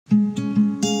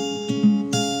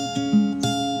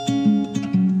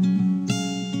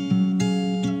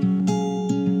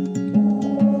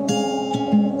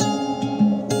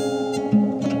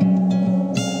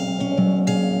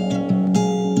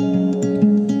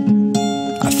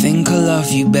I think I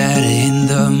love you better in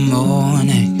the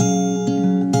morning.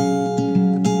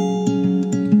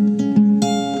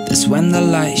 That's when the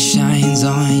light shines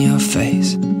on your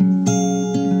face,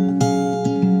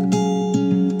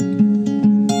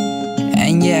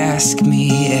 and you ask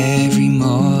me every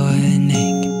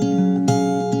morning,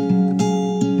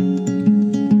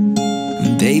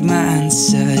 and babe, my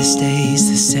answer stays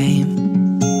the same.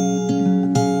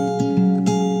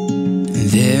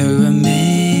 There are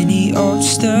many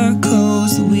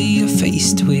obstacles that we are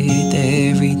faced with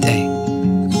every day,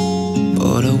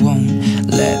 but I won't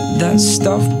let that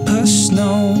stop us,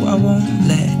 no, I won't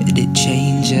let it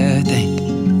change a thing.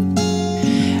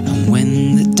 And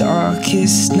when the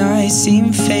darkest nights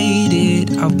seem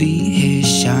faded, I'll be here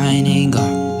shining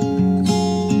on.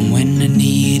 And when I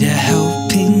need a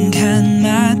helping hand,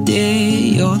 my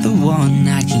dear, you're the one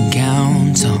I can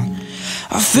count on.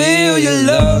 I feel your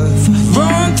love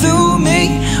run through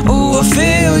me, oh, I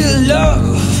feel your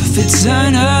love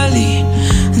eternally.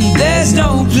 And there's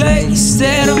no place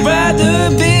that I'd rather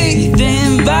be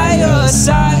than by your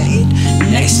side,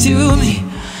 next to me.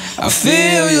 I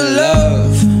feel your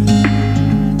love,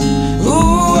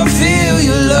 ooh, I feel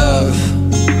your love.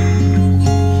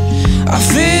 I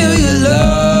feel your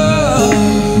love,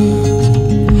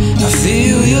 I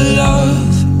feel your love.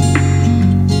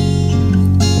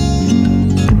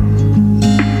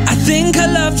 I think I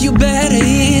love you better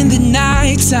in the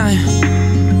nighttime.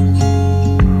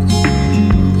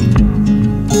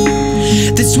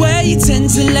 That's where you tend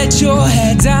to let your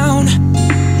head down.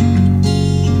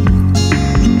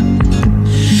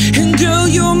 And girl,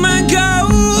 you're my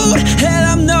gold, and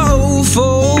I'm no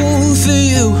fool for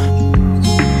you.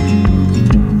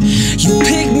 You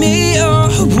pick me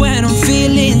up when I'm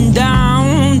feeling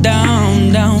down,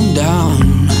 down, down,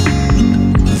 down.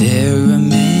 There are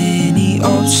many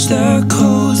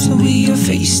obstacles that we are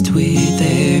faced with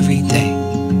every day,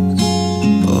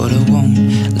 but I won't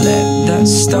let that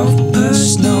stop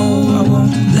us, no, I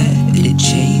won't let it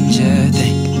change a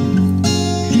thing.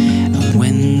 And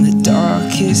when the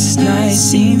darkest nights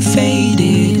seem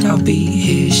faded, I'll be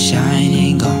here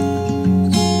shining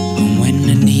on. And when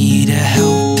I need a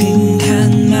helping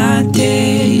hand, my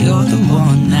dear, you're the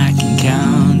one I can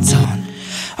count on.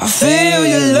 I feel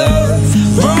your love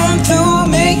run through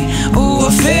me, oh,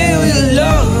 I feel your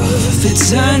love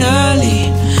eternally.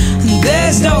 And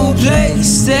there's no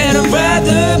place that I'd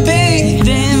rather be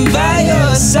than by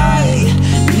your side,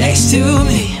 next to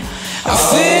me. I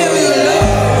feel your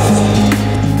love,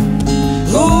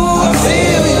 ooh, I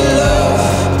feel your love.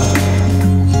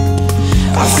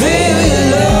 I feel your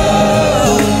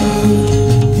love,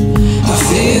 I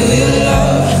feel your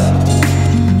love.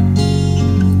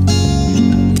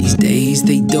 These days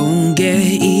they don't get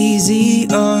easier,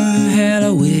 hell,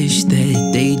 I wish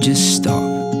that they just stop.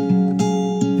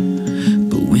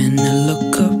 But when I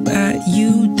look up at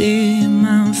you, dear,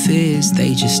 my fears,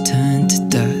 they just turn to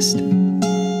dust.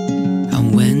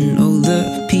 And when all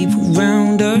the people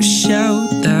round us shout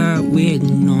that we're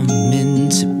not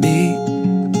meant to be,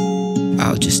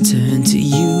 I'll just turn to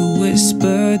you,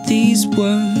 whisper these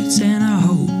words, and I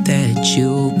hope that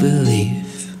you'll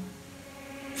believe.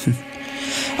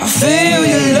 I feel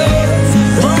you.